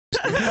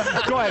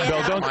Go ahead,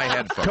 Bill. Don't. My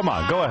headphones. Come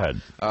on, go ahead.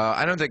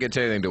 I don't think it's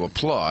anything to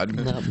applaud.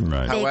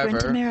 Right.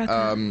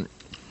 However,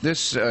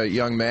 this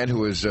young man who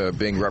was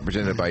being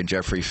represented by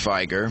Jeffrey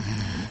Feiger,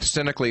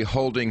 cynically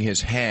holding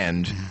his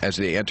hand as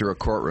they enter a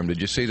courtroom.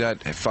 Did you see that?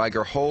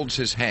 Feiger holds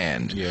his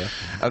hand. Yeah.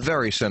 A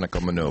very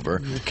cynical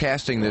maneuver,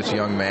 casting this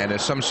young man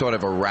as some sort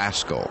of a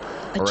rascal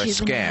or a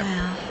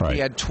scamp. Right. He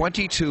had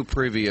 22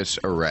 previous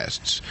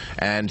arrests,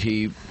 and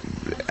he,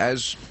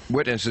 as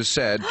witnesses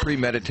said,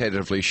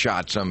 premeditatively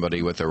shot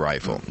somebody with a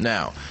rifle.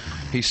 Now,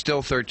 he's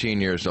still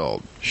 13 years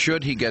old.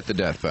 Should he get the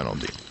death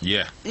penalty?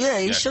 Yeah. Yeah,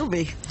 he should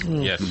be.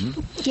 Yes.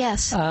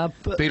 Yes.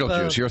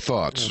 Beetlejuice, your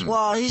thoughts?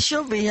 Well, he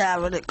should be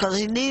having it because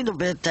he need a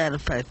bit that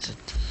affected.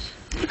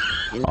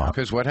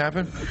 Because what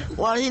happened?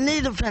 Well, he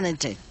need a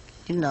penalty,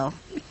 you know.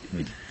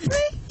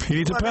 He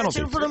needs a penalty.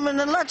 They should put him in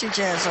the electric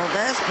chair, so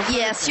that's...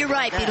 Yes, you're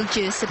right,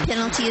 Beetlejuice. The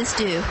penalty is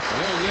due.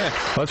 Yeah.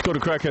 Let's go to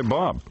Crackhead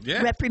Bob.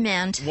 Yeah.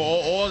 Reprimand. Well,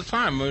 all the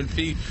time. If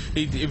he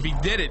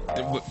did it,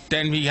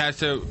 then he has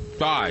to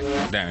die.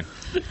 Then.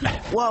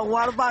 Well,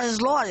 what about his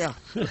lawyer?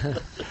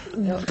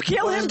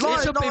 Kill him. His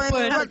lawyer don't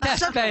even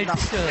represent him.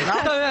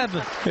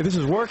 Hey, this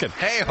is working.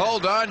 Hey,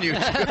 hold on, you two.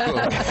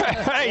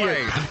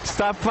 Hey,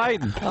 stop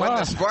fighting. When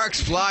the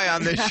sparks fly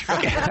on this show.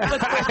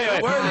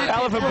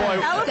 Elephant Boy.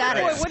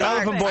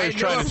 Elephant Boy is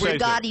trying to say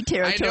Gotti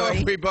territory. I know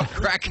if we book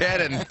Crackhead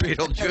and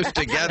Beetlejuice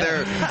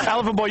together.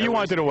 Elephant Boy, you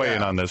wanted to weigh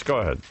in on this. Go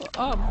ahead.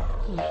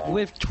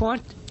 With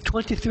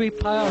 23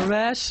 prior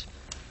arrests,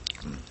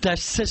 the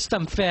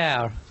system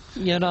fair.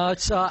 You know,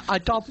 so I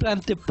don't blame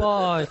the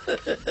boy,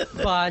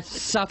 but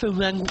something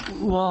went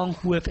wrong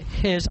with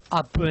his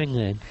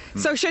upbringing.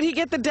 So should he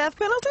get the death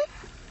penalty?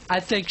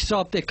 I think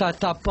so, because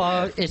the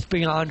boy is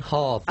beyond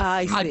hope.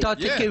 I see. I don't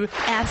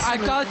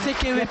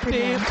think it would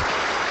be,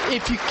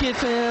 if you give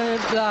him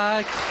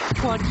like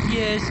 20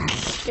 years,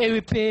 it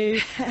would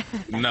be...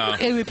 No.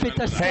 It would be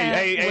the same.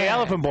 Hey,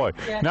 Elephant Boy.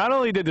 Yeah. Not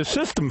only did the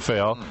system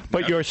fail,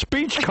 but your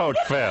speech coach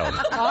failed.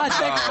 I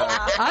think so.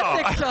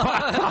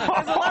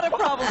 There's a lot of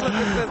problems with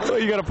the system. So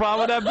you got a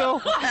problem with that,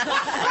 Bill?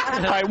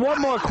 All right, one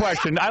more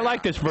question. I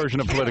like this version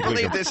of I politically.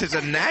 believe this is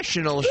a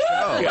national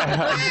show.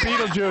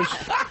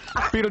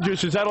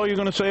 Beetlejuice, is that all you're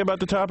going to say about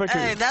the topic?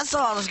 Hey, that's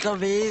all it's going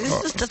to be.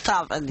 This is the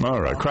topic.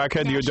 All right.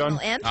 Crackhead, you done?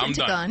 And I'm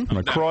Pentagon.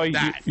 done.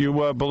 McCroy,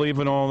 you believe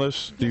in all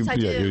this? Yes, I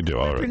do. Yeah, you do.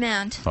 All right.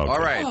 Reprimand. Okay. All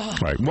right. All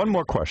right. One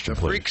more question,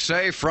 please. Freaks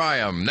say fry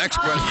 'em. Next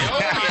question.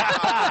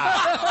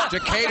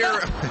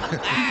 Decatur.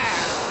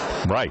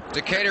 Right.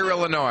 Decatur,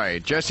 Illinois.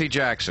 Jesse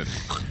Jackson.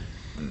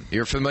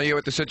 You're familiar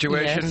with the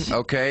situation? Yes.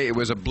 Okay. It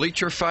was a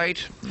bleacher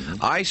fight.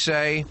 I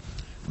say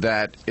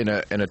that in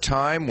a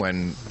time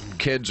when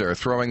kids are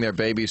throwing their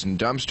babies in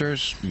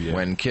dumpsters,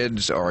 when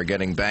kids are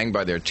getting banged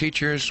by their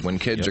teachers, when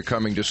kids are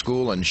coming to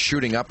school and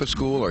shooting up a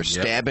school or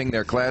stabbing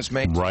their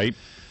classmates. Right.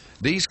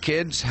 These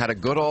kids had a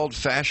good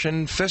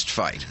old-fashioned fist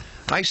fight.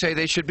 I say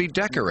they should be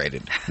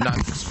decorated,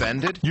 not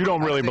suspended. You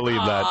don't really believe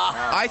that.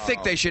 I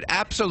think they should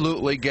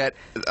absolutely get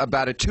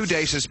about a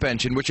 2-day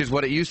suspension, which is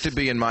what it used to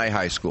be in my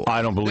high school.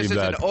 I don't believe that.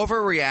 This is an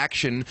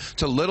overreaction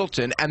to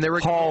Littleton, and there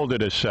were... Hold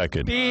it a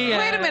second. Wait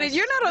a minute,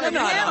 you're not on the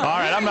panel. All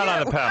right, I'm not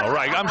on the panel.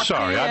 Right, I'm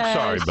sorry. I'm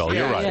sorry, Bill.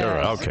 You're right. You're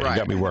right. Okay, you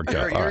got me worked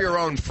out. You're your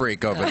own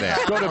freak over there.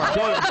 Go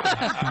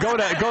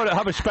to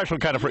have a special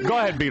kind of freak. Go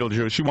ahead,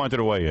 Beetlejuice. You wanted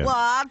to weigh in. Well,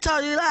 I'll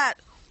tell you that.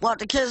 Well,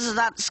 the kids is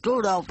at the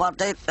school, though, but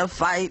they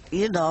fight,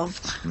 you know.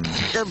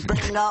 They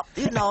bring up,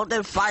 you know,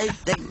 they fight,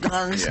 they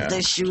guns,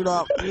 they shoot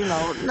up, you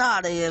know.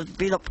 Nowadays,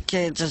 beat up the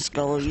kids in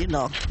school, you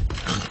know.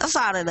 That's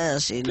how it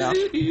is, you know.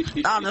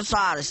 On the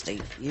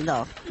honesty, you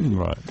know.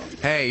 Right.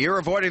 Hey, you're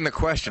avoiding the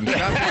question.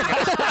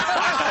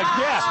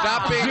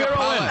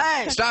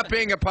 Stop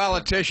being a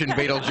politician,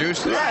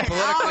 Beetlejuice. That's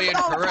politically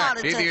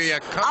incorrect.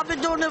 I've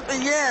been doing it for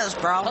years,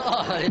 bro.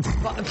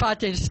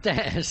 Fighting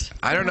stairs.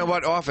 I don't know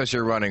what office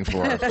you're running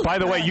for. By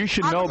the way, you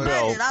should know,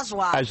 Bill, that's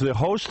why. as the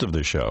host of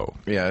the show.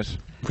 Yes.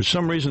 For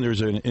some reason,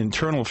 there's an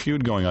internal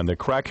feud going on. The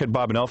Crackhead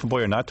Bob and Elephant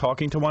Boy are not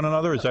talking to one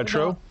another. Is that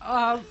true?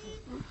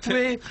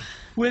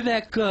 We're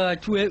that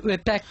good. We're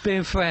back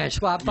being friends.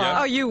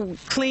 Oh, you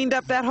cleaned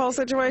up that whole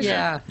situation?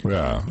 Yeah.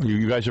 Yeah.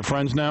 You guys are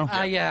friends now?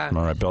 Yeah.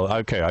 All right, Bill.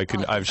 Okay,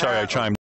 I'm sorry I chimed